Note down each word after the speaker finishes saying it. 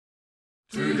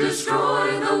to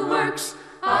destroy the works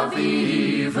of the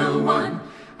evil one,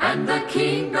 and the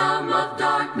kingdom of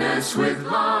darkness with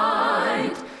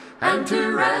light, and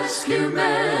to rescue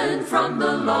men from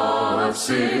the law of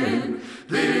sin.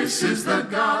 This is the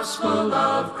gospel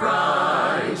of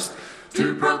Christ,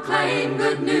 to proclaim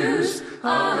good news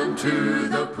unto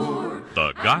the poor.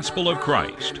 The gospel of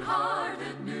Christ,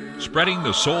 spreading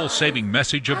the soul-saving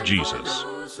message of Jesus.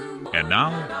 And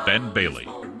now, Ben Bailey.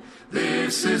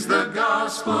 This is the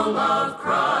gospel of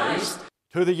Christ.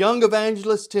 To the young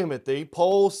evangelist Timothy,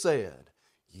 Paul said,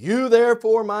 "You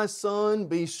therefore, my son,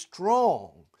 be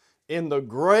strong in the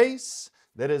grace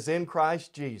that is in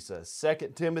Christ Jesus."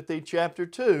 2 Timothy chapter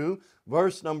 2,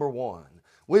 verse number 1.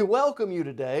 We welcome you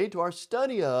today to our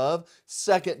study of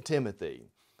 2 Timothy.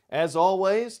 As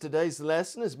always, today's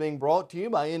lesson is being brought to you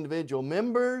by individual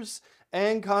members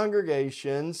and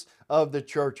congregations of the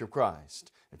Church of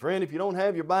Christ. And friend, if you don't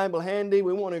have your Bible handy,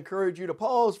 we want to encourage you to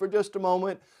pause for just a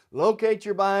moment, locate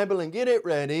your Bible and get it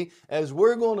ready as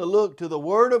we're going to look to the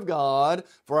Word of God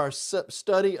for our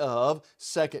study of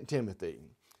 2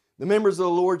 Timothy. The members of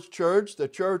the Lord's Church, the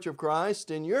Church of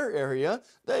Christ in your area,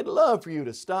 they'd love for you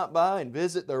to stop by and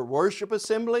visit their worship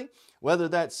assembly, whether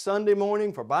that's Sunday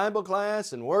morning for Bible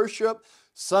class and worship,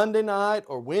 Sunday night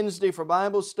or Wednesday for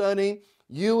Bible study.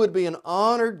 You would be an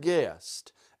honored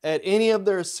guest at any of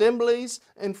their assemblies,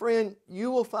 and friend,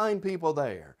 you will find people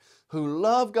there who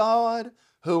love God,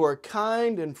 who are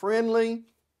kind and friendly,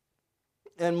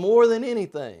 and more than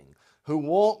anything, who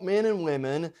want men and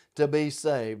women to be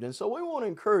saved. And so we want to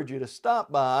encourage you to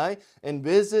stop by and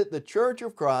visit the Church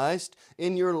of Christ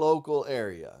in your local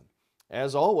area.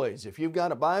 As always, if you've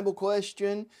got a Bible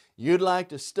question, you'd like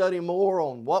to study more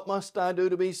on what must I do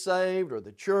to be saved, or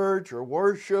the church, or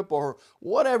worship, or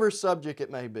whatever subject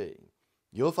it may be,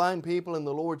 you'll find people in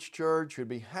the Lord's church who'd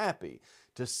be happy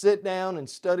to sit down and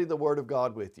study the Word of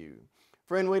God with you.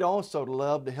 Friend, we'd also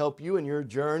love to help you in your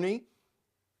journey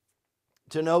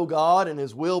to know God and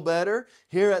His will better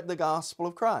here at the Gospel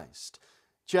of Christ.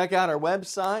 Check out our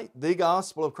website,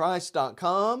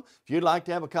 thegospelofchrist.com, if you'd like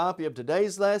to have a copy of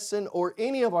today's lesson or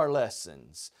any of our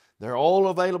lessons. They're all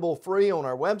available free on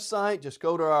our website. Just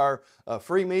go to our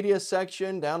free media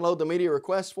section, download the media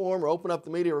request form, or open up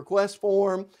the media request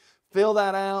form. Fill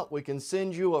that out. We can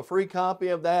send you a free copy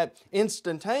of that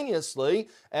instantaneously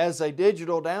as a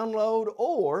digital download,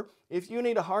 or if you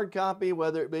need a hard copy,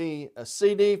 whether it be a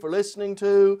CD for listening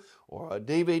to or a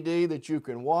DVD that you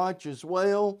can watch as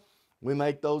well, we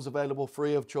make those available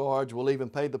free of charge. We'll even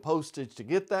pay the postage to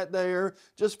get that there.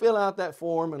 Just fill out that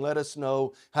form and let us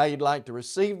know how you'd like to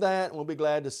receive that, and we'll be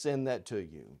glad to send that to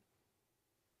you.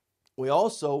 We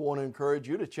also want to encourage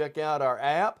you to check out our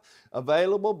app,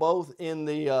 available both in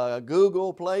the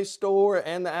Google Play Store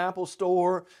and the Apple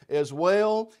Store as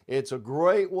well. It's a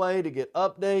great way to get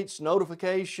updates,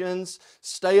 notifications,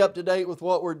 stay up to date with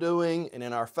what we're doing, and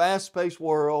in our fast-paced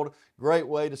world, great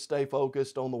way to stay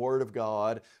focused on the Word of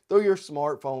God through your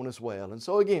smartphone as well. And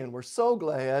so again, we're so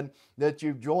glad that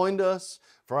you've joined us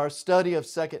for our study of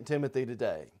 2 Timothy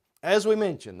today. As we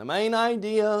mentioned, the main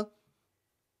idea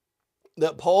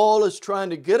that Paul is trying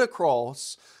to get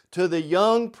across to the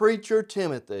young preacher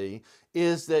Timothy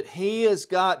is that he has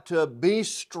got to be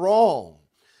strong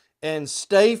and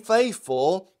stay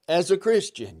faithful as a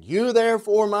Christian. You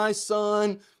therefore, my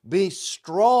son, be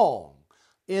strong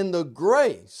in the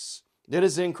grace that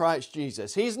is in Christ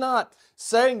Jesus. He's not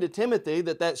saying to Timothy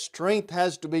that that strength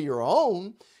has to be your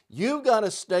own. You've got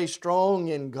to stay strong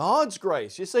in God's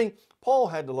grace. You see, Paul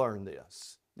had to learn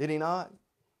this, did he not?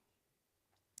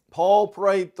 Paul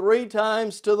prayed 3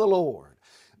 times to the Lord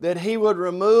that He would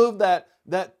remove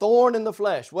that thorn in the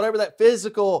flesh, whatever that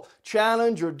physical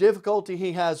challenge or difficulty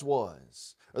he had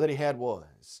was.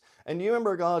 And you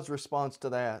remember God's response to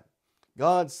that?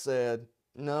 God said,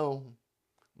 "No,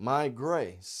 my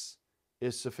grace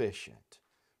is sufficient."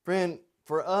 Friend,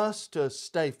 for us to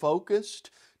stay focused,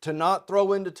 to not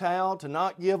throw in the towel, to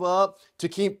not give up, to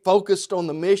keep focused on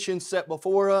the mission set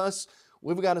before us,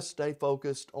 we've got to stay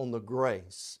focused on the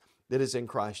grace that is in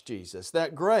Christ Jesus.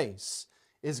 That grace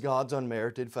is God's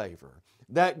unmerited favor.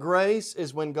 That grace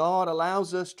is when God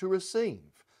allows us to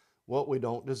receive what we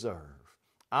don't deserve.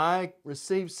 I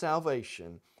received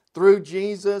salvation through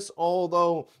Jesus,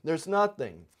 although there's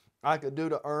nothing I could do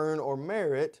to earn or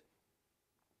merit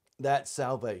that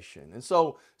salvation. And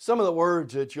so some of the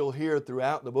words that you'll hear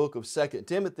throughout the book of 2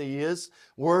 Timothy is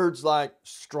words like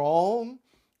strong,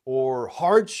 or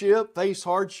hardship, face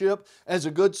hardship as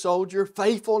a good soldier,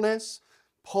 faithfulness.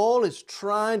 Paul is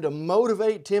trying to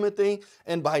motivate Timothy,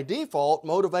 and by default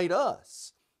motivate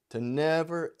us, to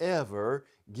never ever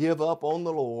give up on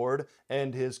the Lord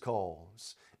and His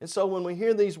cause. And so when we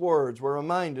hear these words, we're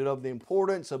reminded of the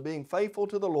importance of being faithful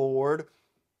to the Lord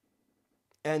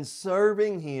and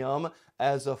serving Him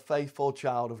as a faithful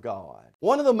child of God.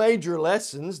 One of the major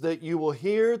lessons that you will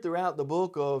hear throughout the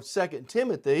book of 2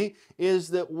 Timothy is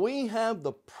that we have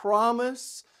the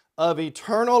promise of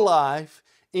eternal life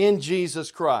in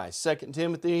Jesus Christ. 2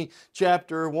 Timothy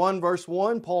chapter 1 verse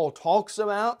 1, Paul talks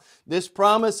about this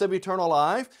promise of eternal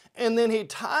life, and then he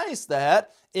ties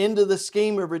that into the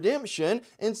scheme of redemption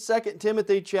in 2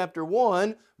 Timothy chapter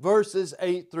 1 verses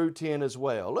 8 through 10 as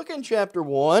well. Look in chapter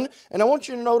 1, and I want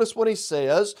you to notice what he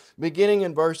says beginning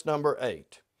in verse number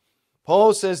 8.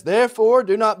 Paul says, "Therefore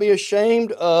do not be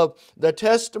ashamed of the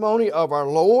testimony of our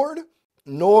Lord,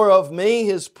 nor of me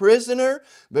his prisoner,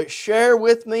 but share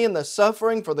with me in the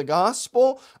suffering for the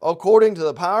gospel according to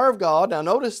the power of God." Now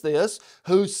notice this,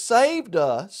 "who saved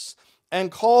us and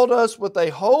called us with a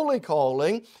holy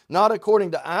calling, not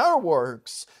according to our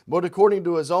works, but according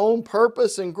to His own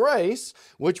purpose and grace,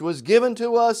 which was given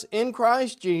to us in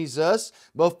Christ Jesus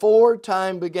before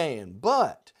time began,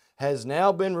 but has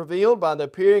now been revealed by the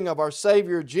appearing of our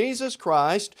Savior Jesus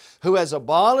Christ, who has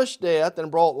abolished death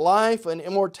and brought life and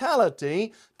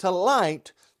immortality to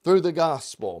light through the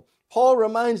gospel." Paul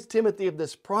reminds Timothy of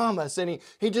this promise, and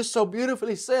he just so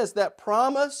beautifully says that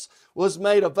promise was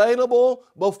made available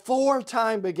before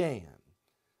time began.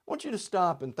 I want you to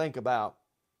stop and think about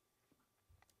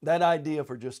that idea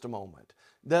for just a moment.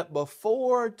 That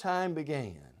before time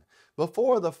began,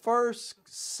 before the first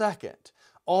second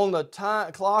on the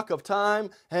clock of time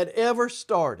had ever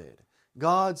started,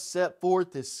 God set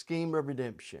forth His scheme of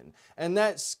redemption. And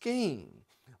that scheme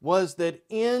was that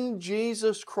in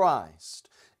Jesus Christ,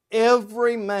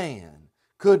 every man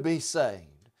could be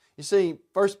saved. You see,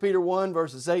 1 Peter 1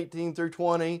 verses 18 through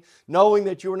 20, "knowing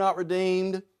that you were not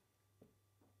redeemed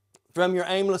from your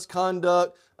aimless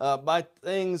conduct by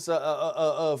things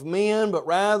of men, but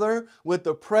rather with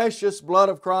the precious blood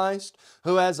of Christ,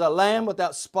 who as a lamb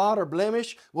without spot or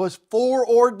blemish was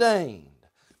foreordained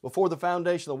before the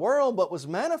foundation of the world, but was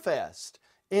manifest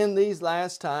in these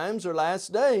last times," or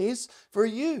last days, "for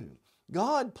you."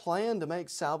 God planned to make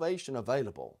salvation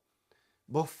available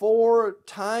before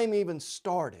time even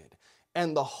started.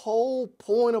 And the whole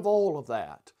point of all of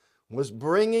that was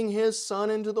bringing His Son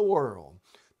into the world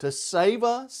to save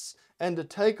us and to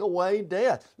take away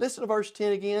death. Listen to verse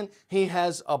 10 again. "He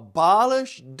has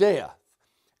abolished death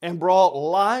and brought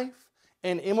life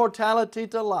and immortality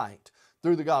to light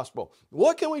through the gospel."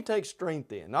 What can we take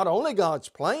strength in? Not only God's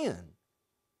plan,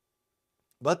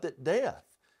 but that death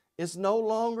is no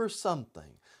longer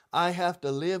something I have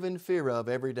to live in fear of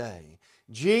every day.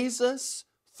 Jesus,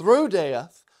 through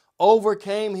death,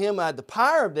 overcame Him at the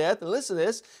power of death, and listen to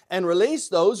this, and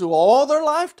released those who all their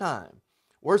lifetime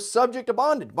were subject to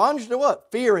bondage. Bondage to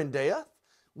what? Fear and death.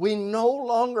 We no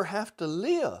longer have to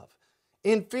live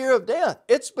in fear of death.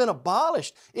 It's been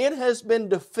abolished. It has been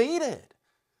defeated.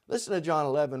 Listen to John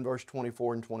 11 verse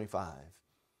 24 and 25.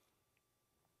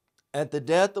 "At the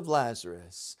death of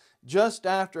Lazarus, just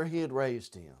after He had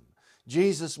raised him,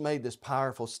 Jesus made this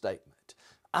powerful statement,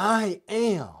 'I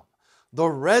am the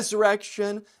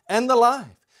resurrection and the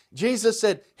life.'" Jesus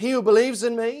said, "He who believes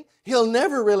in me, he'll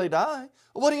never really die."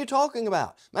 What are you talking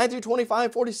about? Matthew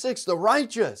 25:46, "The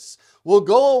righteous will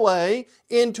go away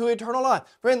into eternal life."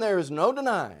 Friend, there is no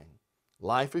denying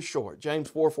life is short. James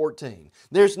 4:14.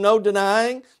 There's no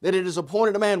denying that it is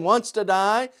appointed a man once to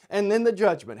die and then the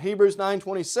judgment. Hebrews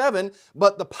 9:27.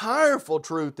 But the powerful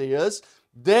truth is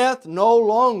death no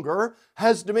longer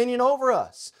has dominion over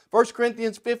us. 1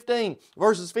 Corinthians 15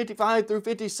 verses 55 through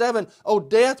 57. "Oh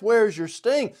death, where is your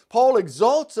sting?" Paul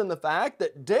exults in the fact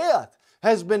that death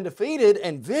has been defeated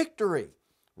and victory,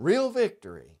 real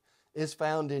victory, is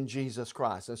found in Jesus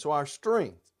Christ. And so our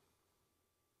strength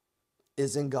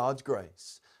is in God's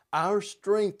grace. Our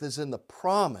strength is in the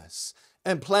promise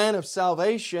and plan of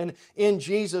salvation in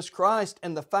Jesus Christ,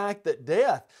 and the fact that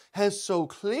death has so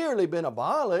clearly been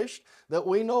abolished that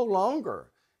we no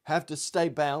longer have to stay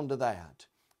bound to that.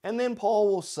 And then Paul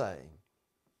will say,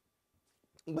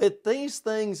 with these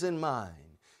things in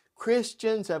mind,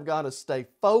 Christians have got to stay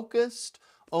focused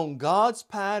on God's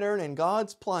pattern and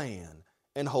God's plan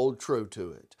and hold true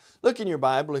to it. Look in your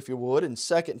Bible, if you would, in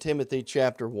 2 Timothy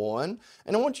chapter 1.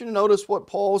 And I want you to notice what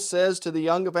Paul says to the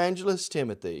young evangelist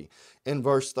Timothy in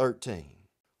verse 13.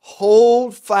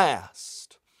 "Hold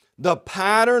fast the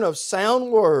pattern of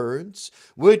sound words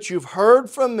which you've heard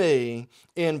from me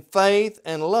in faith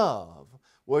and love,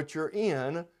 which are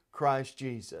in Christ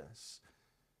Jesus."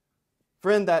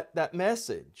 Friend, that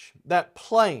message, that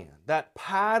plan, that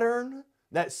pattern,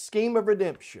 that scheme of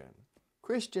redemption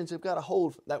Christians have got to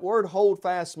hold, that word hold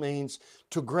fast means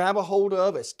to grab a hold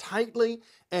of as tightly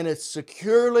and as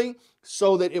securely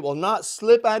so that it will not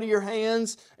slip out of your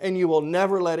hands and you will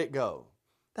never let it go.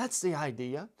 That's the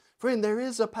idea. Friend, there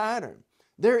is a pattern.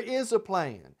 There is a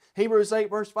plan. Hebrews 8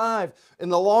 verse 5, in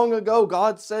the long ago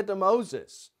God said to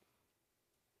Moses,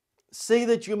 see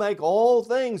that you make all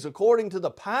things according to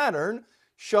the pattern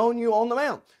shown you on the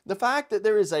mount. The fact that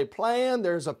there is a plan,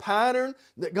 there's a pattern,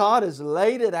 that God has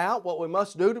laid it out, what we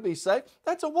must do to be saved,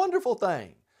 that's a wonderful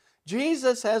thing.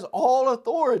 Jesus has all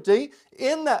authority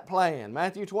in that plan.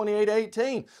 Matthew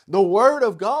 28:18. The Word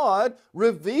of God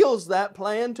reveals that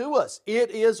plan to us. It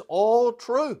is all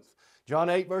truth. John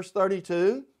 8 verse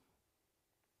 32.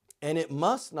 And it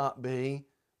must not be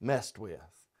messed with.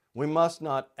 We must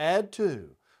not add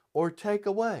to or take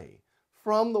away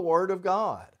from the Word of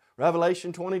God.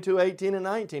 Revelation 22:18 and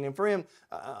 19. And friend,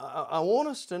 I want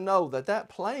us to know that that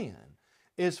plan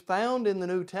is found in the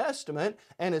New Testament,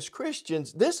 and as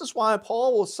Christians, this is why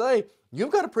Paul will say, you've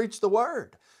got to preach the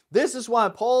Word. This is why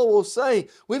Paul will say,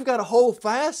 we've got to hold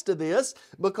fast to this,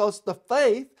 because the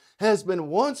faith has been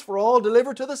once for all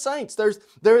delivered to the saints.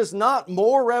 There is not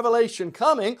more revelation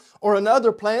coming or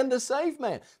another plan to save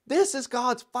man. This is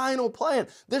God's final plan.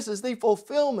 This is the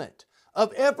fulfillment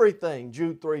of everything,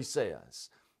 Jude 3 says.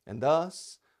 And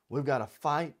thus, we've got to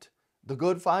fight the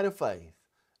good fight of faith,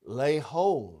 lay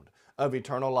hold of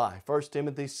eternal life. 1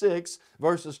 Timothy 6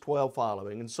 verses 12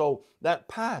 following. And so that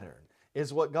pattern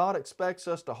is what God expects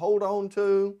us to hold on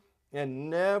to and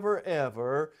never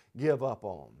ever give up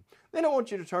on. Then I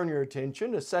want you to turn your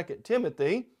attention to 2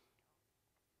 Timothy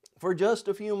for just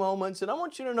a few moments, and I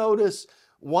want you to notice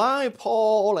why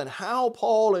Paul and how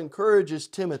Paul encourages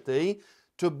Timothy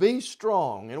to be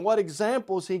strong and what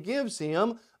examples he gives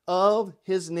him of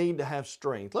his need to have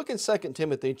strength. Look in 2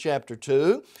 Timothy chapter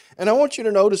 2, and I want you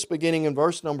to notice beginning in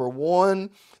verse number 1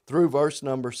 through verse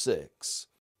number 6.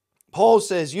 Paul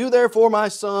says, you therefore, my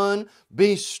son,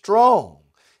 be strong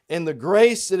in the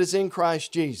grace that is in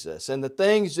Christ Jesus, and the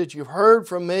things that you've heard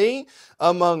from me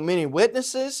among many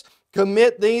witnesses,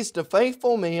 commit these to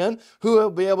faithful men who will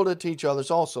be able to teach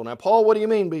others also. Now, Paul, what do you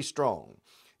mean be strong?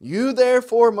 You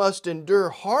therefore must endure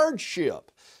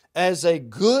hardship as a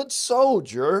good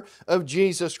soldier of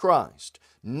Jesus Christ.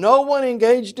 No one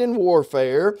engaged in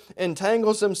warfare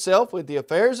entangles himself with the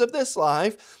affairs of this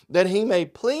life, that he may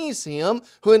please him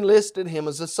who enlisted him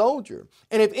as a soldier.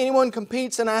 And if anyone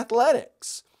competes in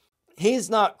athletics, he's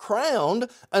not crowned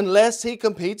unless he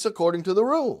competes according to the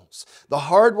rules. The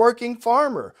hardworking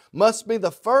farmer must be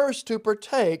the first to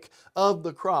partake of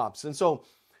the crops. And so,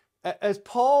 as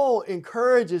Paul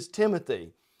encourages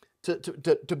Timothy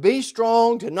to be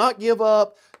strong, to not give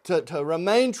up, to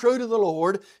remain true to the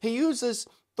Lord, he uses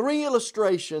 3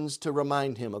 illustrations to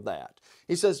remind him of that.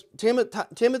 He says,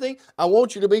 Timothy, I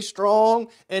want you to be strong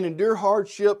and endure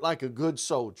hardship like a good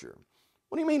soldier.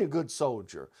 What do you mean a good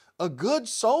soldier? A good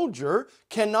soldier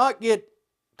cannot get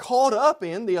caught up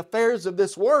in the affairs of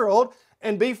this world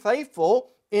and be faithful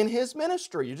in his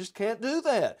ministry. You just can't do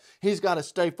that. He's got to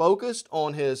stay focused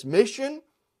on his mission,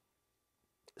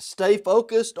 stay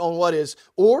focused on what his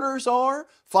orders are,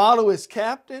 follow his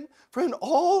captain. Friend,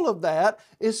 all of that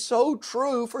is so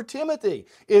true for Timothy.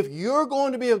 If you're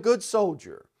going to be a good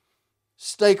soldier,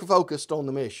 stay focused on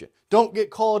the mission. Don't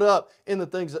get caught up in the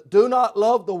things that do not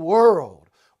love the world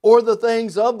or the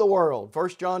things of the world. 1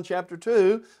 John chapter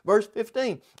 2, verse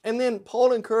 15. And then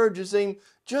Paul encourages him,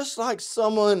 just like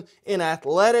someone in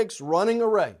athletics running a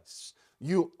race,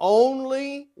 you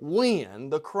only win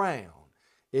the crown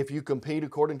if you compete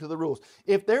according to the rules.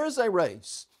 If there is a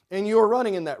race and you are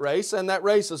running in that race, and that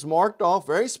race is marked off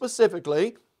very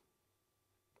specifically,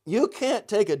 you can't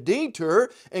take a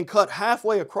detour and cut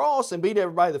halfway across and beat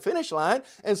everybody at the finish line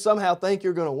and somehow think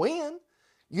you're going to win.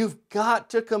 You've got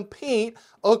to compete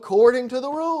according to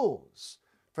the rules.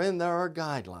 Friend, there are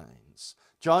guidelines.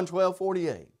 John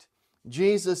 12:48.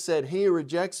 Jesus said, he who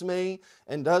rejects me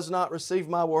and does not receive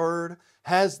my word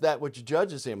has that which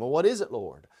judges him. Well, what is it,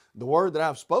 Lord? The word that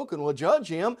I've spoken will judge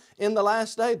him in the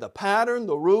last day. The pattern,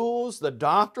 the rules, the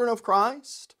doctrine of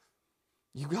Christ.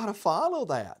 You've got to follow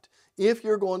that if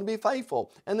you're going to be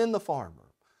faithful. And then the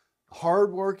farmer,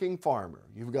 hard-working farmer.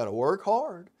 You've got to work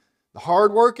hard. The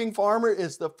hard-working farmer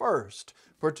is the first to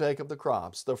partake of the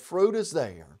crops. The fruit is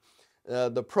there.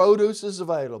 The produce is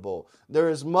available. There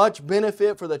is much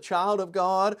benefit for the child of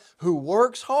God who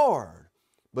works hard.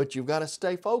 But you've got to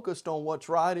stay focused on what's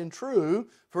right and true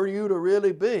for you to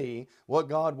really be what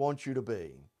God wants you to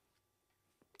be.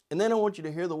 And then I want you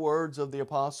to hear the words of the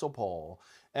Apostle Paul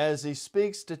as he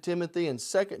speaks to Timothy in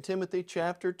 2 Timothy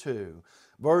chapter 2,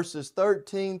 verses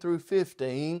 13 through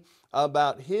 15,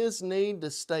 about his need to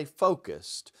stay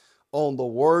focused on the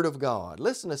Word of God.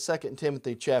 Listen to 2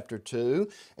 Timothy chapter 2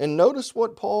 and notice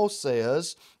what Paul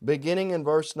says beginning in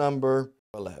verse number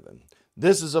 11.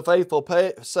 This is a faithful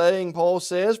saying, Paul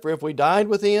says, for if we died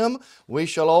with Him, we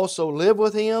shall also live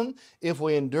with Him. If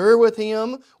we endure with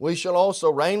Him, we shall also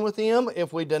reign with Him.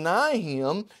 If we deny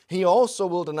Him, He also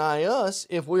will deny us.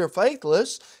 If we are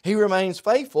faithless, He remains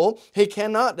faithful. He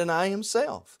cannot deny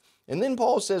Himself. And then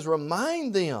Paul says,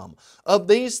 remind them of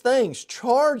these things,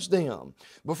 charge them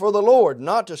before the Lord,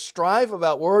 not to strive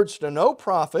about words to no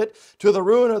profit, to the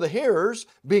ruin of the hearers.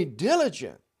 Be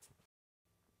diligent.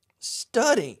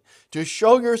 Study to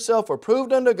show yourself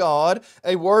approved unto God,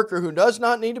 a worker who does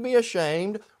not need to be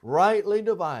ashamed, rightly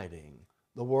dividing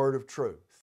the word of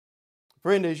truth.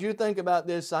 Friend, as you think about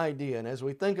this idea, and as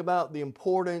we think about the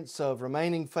importance of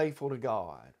remaining faithful to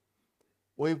God,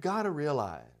 we've got to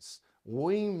realize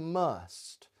we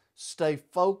must stay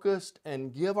focused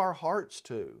and give our hearts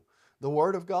to the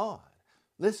Word of God.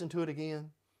 Listen to it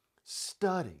again.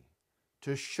 Study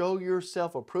to show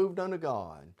yourself approved unto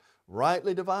God,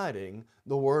 rightly dividing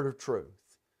the word of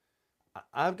truth.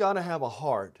 I've got to have a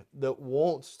heart that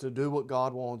wants to do what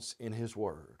God wants in His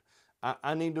Word.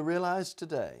 I need to realize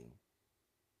today,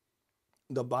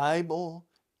 the Bible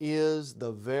is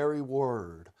the very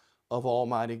Word of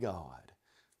Almighty God.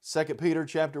 2 Peter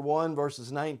chapter 1,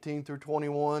 verses 19 through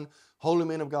 21, holy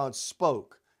men of God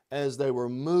spoke as they were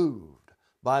moved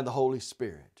by the Holy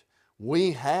Spirit.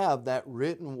 We have that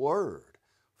written Word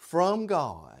from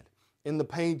God in the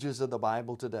pages of the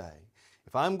Bible today.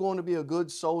 If I'm going to be a good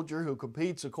soldier who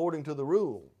competes according to the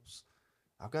rules,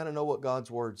 I've got to know what God's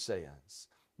Word says.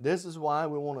 This is why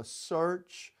we want to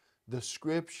search the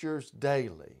Scriptures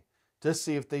daily to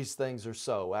see if these things are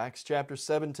so. Acts chapter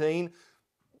 17,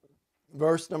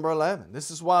 verse number 11.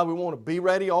 This is why we want to be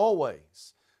ready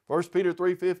always. 1 Peter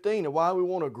 3:15, and why we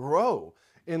want to grow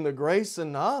in the grace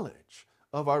and knowledge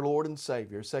of our Lord and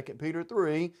Savior. 2 Peter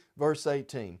 3, verse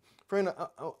 18. Friend,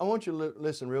 I want you to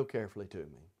listen real carefully to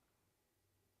me.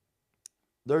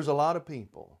 There's a lot of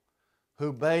people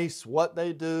who base what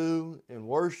they do in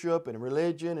worship and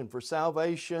religion and for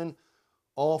salvation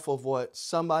off of what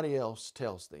somebody else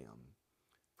tells them.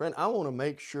 Friend, I want to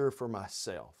make sure for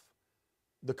myself.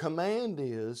 The command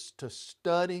is to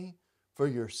study for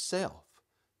yourself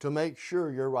to make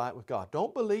sure you're right with God.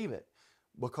 Don't believe it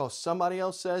because somebody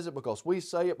else says it, because we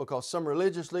say it, because some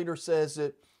religious leader says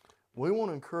it. We want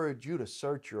to encourage you to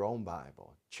search your own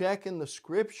Bible. Check in the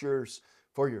Scriptures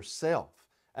for yourself.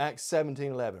 Acts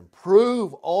 17:11.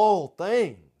 Prove all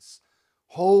things.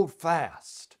 Hold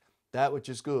fast that which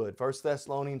is good. 1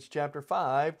 Thessalonians chapter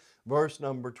 5, verse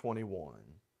number 21.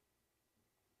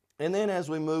 And then as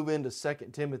we move into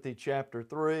 2 Timothy chapter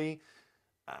 3,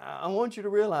 I want you to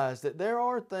realize that there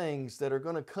are things that are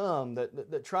going to come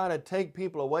that try to take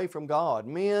people away from God.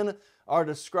 Men are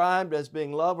described as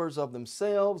being lovers of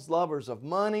themselves, lovers of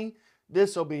money,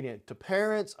 disobedient to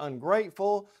parents,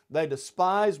 ungrateful. They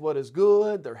despise what is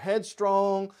good. They're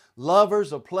headstrong,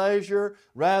 lovers of pleasure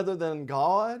rather than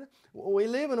God. We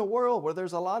live in a world where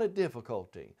there's a lot of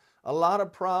difficulty, a lot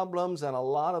of problems, and a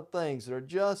lot of things that are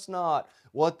just not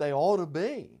what they ought to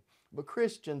be. But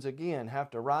Christians, again, have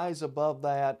to rise above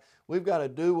that. We've got to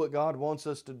do what God wants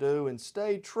us to do and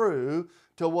stay true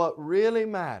to what really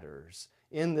matters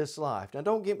in this life. Now,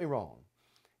 don't get me wrong.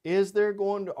 Are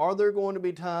there going to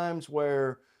be times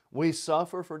where we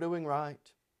suffer for doing right?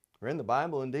 Friend, the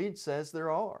Bible indeed says there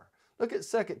are. Look at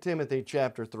 2 Timothy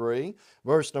chapter 3,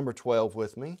 verse number 12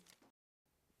 with me.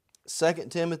 2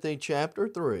 Timothy chapter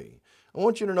 3. I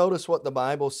want you to notice what the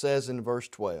Bible says in verse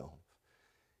 12.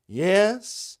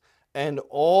 Yes, and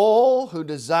all who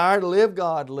desire to live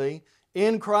godly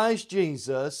in Christ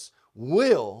Jesus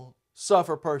will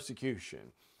suffer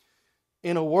persecution.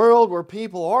 In a world where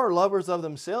people are lovers of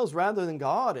themselves rather than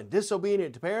God and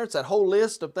disobedient to parents, that whole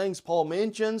list of things Paul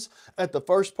mentions at the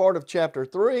first part of chapter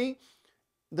 3,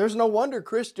 there's no wonder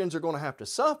Christians are going to have to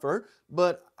suffer,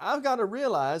 but I've got to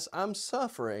realize I'm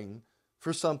suffering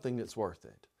for something that's worth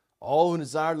it. All who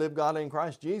desire to live godly in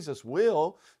Christ Jesus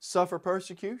will suffer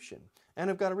persecution. And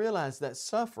I've got to realize that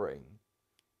suffering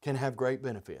can have great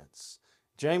benefits.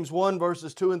 James 1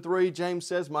 verses 2 and 3, James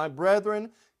says, my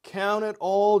brethren, count it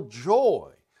all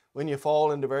joy when you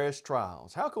fall into various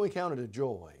trials. How can we count it a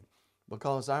joy?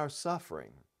 Because our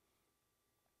suffering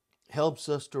helps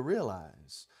us to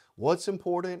realize what's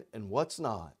important and what's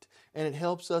not. And it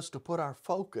helps us to put our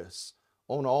focus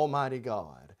on Almighty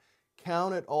God.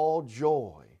 Count it all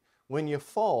joy when you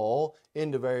fall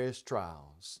into various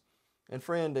trials. And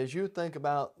friend, as you think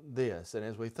about this, and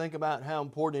as we think about how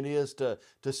important it is to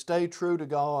stay true to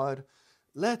God,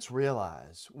 let's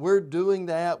realize we're doing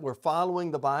that, we're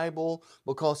following the Bible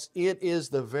because it is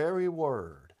the very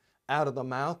word out of the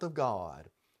mouth of God,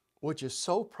 which is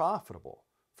so profitable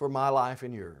for my life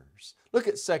and yours. Look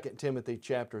at 2 Timothy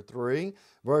chapter 3,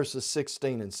 verses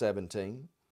 16 and 17.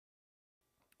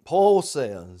 Paul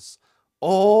says,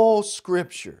 all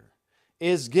Scripture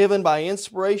is given by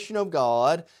inspiration of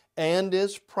God and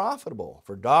is profitable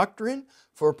for doctrine,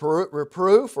 for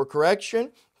reproof, for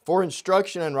correction, for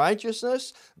instruction in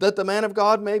righteousness, that the man of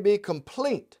God may be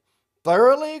complete,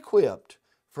 thoroughly equipped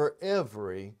for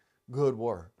every good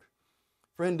work.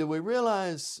 Friend, do we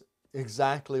realize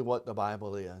exactly what the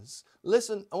Bible is?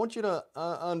 Listen, I want you to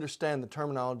understand the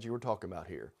terminology we're talking about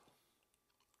here.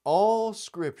 All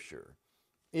Scripture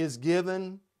is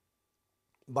given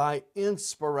by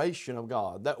inspiration of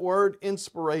God. That word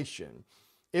inspiration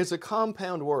is a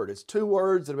compound word. It's two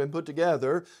words that have been put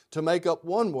together to make up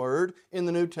one word in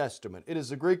the New Testament. It is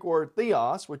the Greek word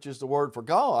theos, which is the word for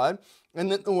God,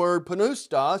 and then the word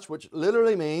pneustos, which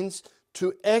literally means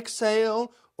to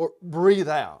exhale or breathe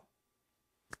out.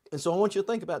 And so I want you to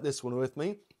think about this one with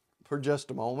me for just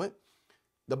a moment.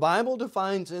 The Bible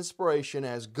defines inspiration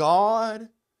as God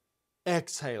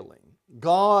exhaling.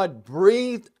 God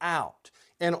breathed out,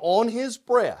 and on His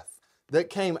breath that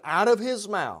came out of His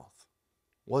mouth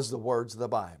was the words of the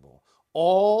Bible.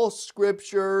 All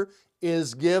Scripture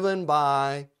is given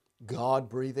by God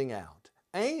breathing out.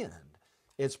 And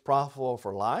it's profitable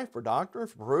for life, for doctrine,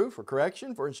 for proof, for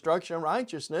correction, for instruction in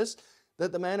righteousness,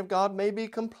 that the man of God may be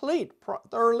complete,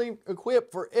 thoroughly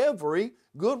equipped for every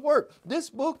good work. This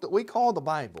book that we call the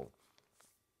Bible,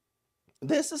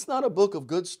 this is not a book of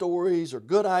good stories or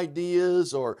good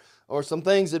ideas or some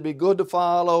things that'd be good to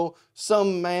follow,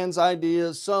 some man's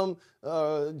ideas, some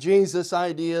Jesus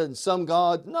idea, and some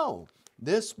God. No,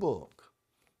 this book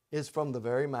is from the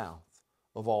very mouth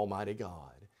of Almighty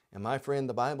God. And my friend,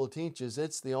 the Bible teaches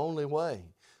it's the only way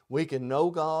we can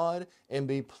know God and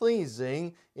be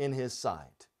pleasing in His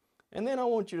sight. And then I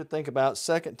want you to think about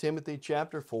 2 Timothy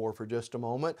chapter 4 for just a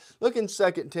moment. Look in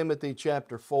 2 Timothy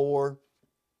chapter 4.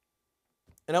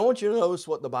 And I want you to notice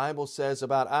what the Bible says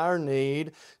about our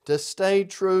need to stay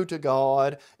true to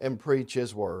God and preach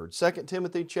His Word. 2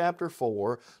 Timothy chapter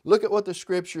 4, look at what the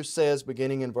Scripture says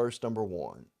beginning in verse number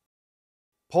 1.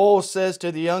 Paul says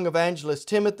to the young evangelist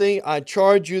Timothy, I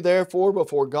charge you therefore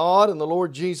before God and the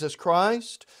Lord Jesus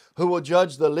Christ, who will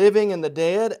judge the living and the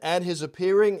dead at His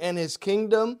appearing and His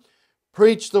kingdom,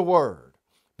 preach the Word.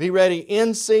 Be ready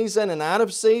in season and out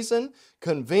of season.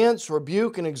 Convince,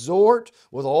 rebuke, and exhort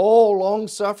with all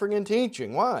long-suffering and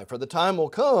teaching. Why? For the time will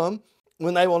come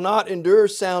when they will not endure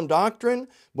sound doctrine,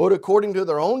 but according to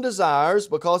their own desires,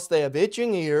 because they have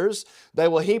itching ears, they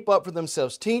will heap up for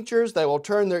themselves teachers. They will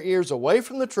turn their ears away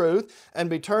from the truth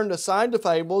and be turned aside to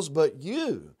fables. But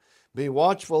you, be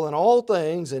watchful in all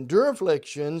things, endure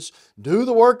afflictions, do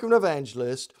the work of an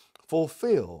evangelist,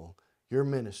 fulfill your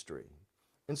ministry.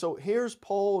 And so here's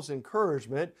Paul's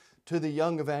encouragement to the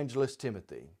young evangelist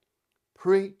Timothy.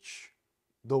 Preach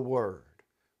the Word.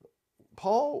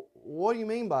 Paul, what do you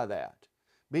mean by that?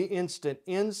 Be instant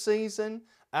in season,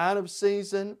 out of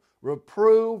season,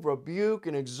 reprove, rebuke,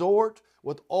 and exhort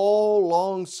with all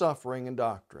long suffering and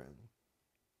doctrine.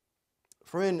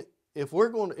 Friend, if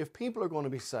people are going to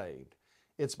be saved,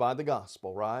 it's by the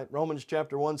gospel, right? Romans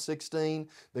chapter 1:16,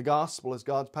 the gospel is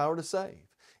God's power to save.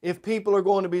 If people are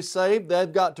going to be saved,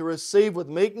 they've got to receive with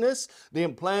meekness the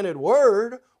implanted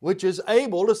Word, which is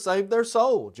able to save their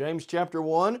soul. James chapter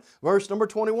 1, verse number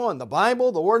 21. The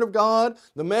Bible, the Word of God,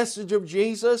 the message of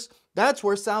Jesus, that's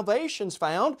where salvation's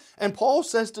found. And Paul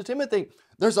says to Timothy,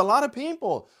 there's a lot of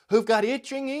people who've got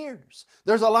itching ears.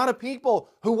 There's a lot of people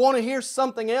who want to hear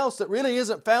something else that really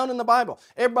isn't found in the Bible.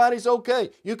 Everybody's okay.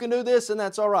 You can do this and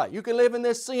that's all right. You can live in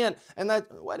this sin and that.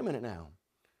 Wait a minute now.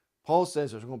 Paul says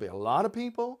there's going to be a lot of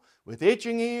people with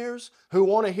itching ears who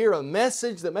want to hear a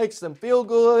message that makes them feel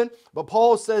good. But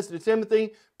Paul says to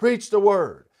Timothy, preach the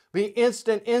Word. Be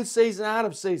instant in season, out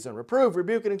of season. Reprove,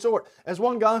 rebuke, and exhort. As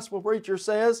one gospel preacher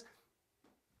says,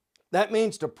 that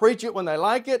means to preach it when they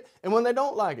like it and when they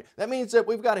don't like it. That means that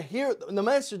we've got to hear the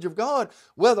message of God,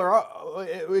 whether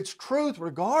it's truth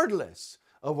regardless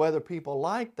of whether people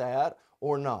like that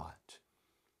or not.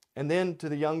 And then to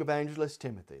the young evangelist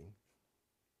Timothy,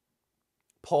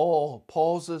 Paul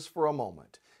pauses for a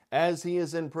moment as he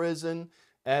is in prison,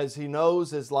 as he knows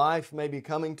his life may be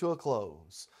coming to a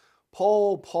close.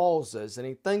 Paul pauses and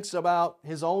he thinks about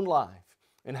his own life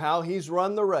and how he's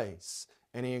run the race,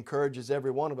 and he encourages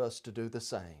every one of us to do the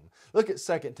same. Look at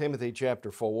 2 Timothy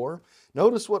chapter 4.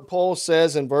 Notice what Paul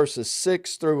says in verses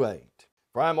 6 through 8.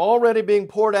 For I am already being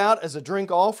poured out as a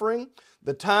drink offering.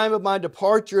 The time of my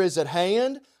departure is at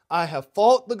hand. I have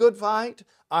fought the good fight.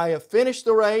 I have finished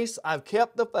the race. I've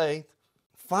kept the faith.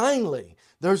 Finally,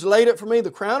 there's laid up for me the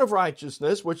crown of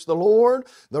righteousness, which the Lord,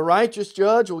 the righteous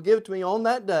judge, will give to me on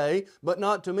that day, but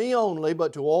not to me only,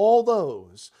 but to all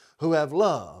those who have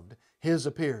loved His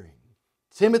appearing.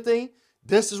 Timothy,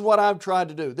 this is what I've tried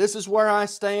to do. This is where I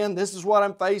stand. This is what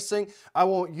I'm facing. I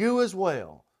want you as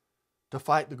well to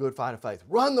fight the good fight of faith.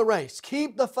 Run the race.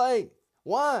 Keep the faith.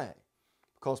 Why?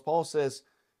 Because Paul says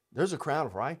there's a crown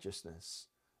of righteousness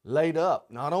laid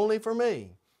up not only for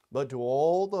me, but to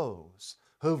all those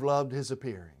who've loved His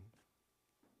appearing.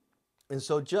 And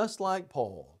so just like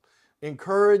Paul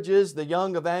encourages the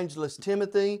young evangelist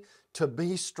Timothy to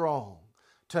be strong,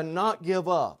 to not give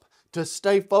up, to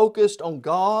stay focused on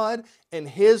God and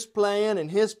His plan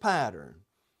and His pattern,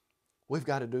 we've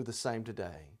got to do the same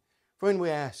today. Friend,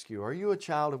 we ask you, are you a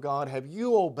child of God? Have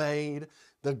you obeyed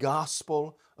the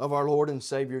gospel of our Lord and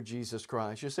Savior Jesus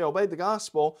Christ? You say, obeyed the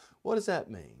gospel, what does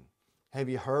that mean? Have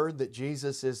you heard that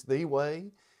Jesus is the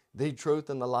way, the truth,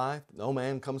 and the life? No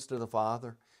man comes to the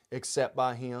Father except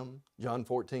by Him. John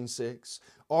 14:6.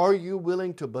 Are you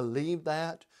willing to believe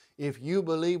that? If you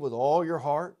believe with all your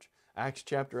heart, Acts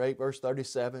chapter 8, verse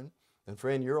 37, and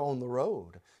friend, you're on the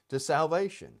road to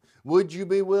salvation. Would you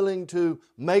be willing to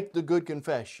make the good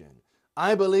confession?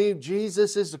 I believe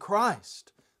Jesus is the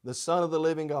Christ, the Son of the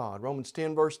living God. Romans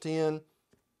 10, verse 10,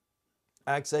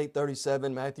 Acts 8,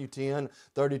 37, Matthew 10,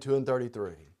 32 and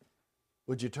 33.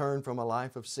 Would you turn from a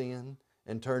life of sin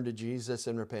and turn to Jesus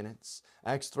in repentance?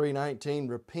 Acts 3:19,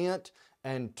 repent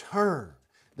and turn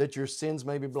that your sins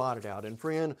may be blotted out. And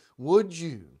friend, would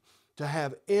you, to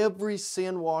have every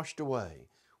sin washed away,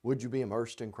 would you be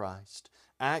immersed in Christ?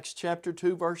 Acts chapter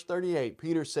 2, verse 38,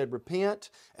 Peter said, repent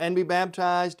and be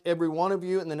baptized, every one of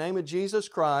you, in the name of Jesus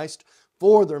Christ,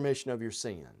 for the remission of your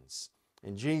sins.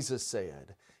 And Jesus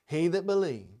said, he that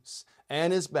believes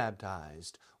and is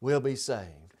baptized will be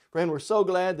saved. Friend, we're so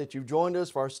glad that you've joined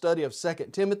us for our study of 2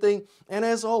 Timothy. And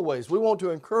as always, we want to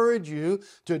encourage you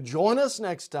to join us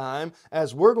next time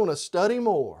as we're going to study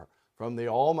more from the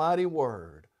Almighty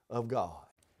Word of God.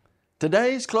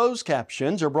 Today's closed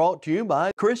captions are brought to you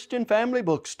by Christian Family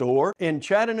Bookstore in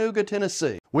Chattanooga,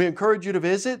 Tennessee. We encourage you to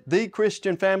visit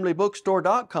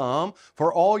thechristianfamilybookstore.com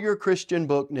for all your Christian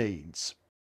book needs.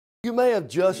 You may have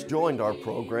just joined our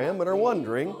program and are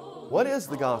wondering, what is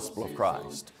the Gospel of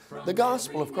Christ? The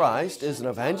Gospel of Christ is an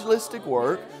evangelistic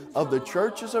work of the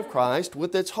churches of Christ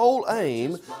with its whole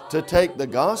aim to take the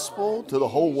gospel to the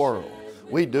whole world.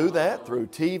 We do that through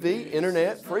TV,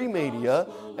 internet, free media,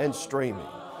 and streaming.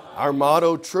 Our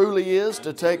motto truly is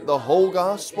to take the whole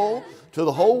gospel to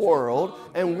the whole world,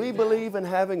 and we believe in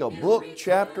having a book,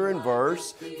 chapter, and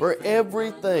verse for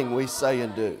everything we say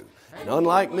and do. And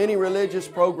unlike many religious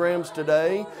programs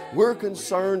today, we're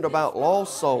concerned about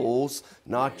lost souls,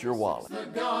 not your wallet.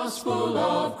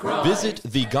 Visit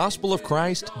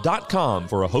thegospelofchrist.com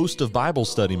for a host of Bible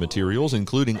study materials,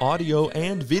 including audio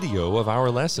and video of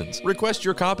our lessons. Request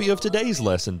your copy of today's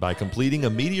lesson by completing a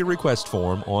media request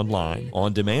form online.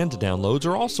 On-demand downloads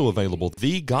are also available at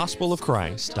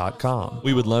thegospelofchrist.com.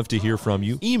 We would love to hear from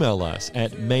you. Email us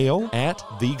at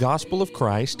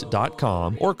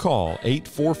mail@thegospelofchrist.com or call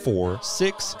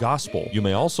 844-6-GOSPEL. You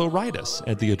may also write us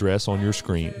at the address on your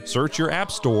screen. Search your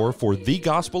app store for The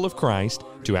Gospel of Christ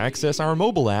to access our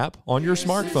mobile app on your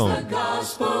smartphone. The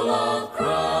Gospel of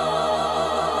Christ.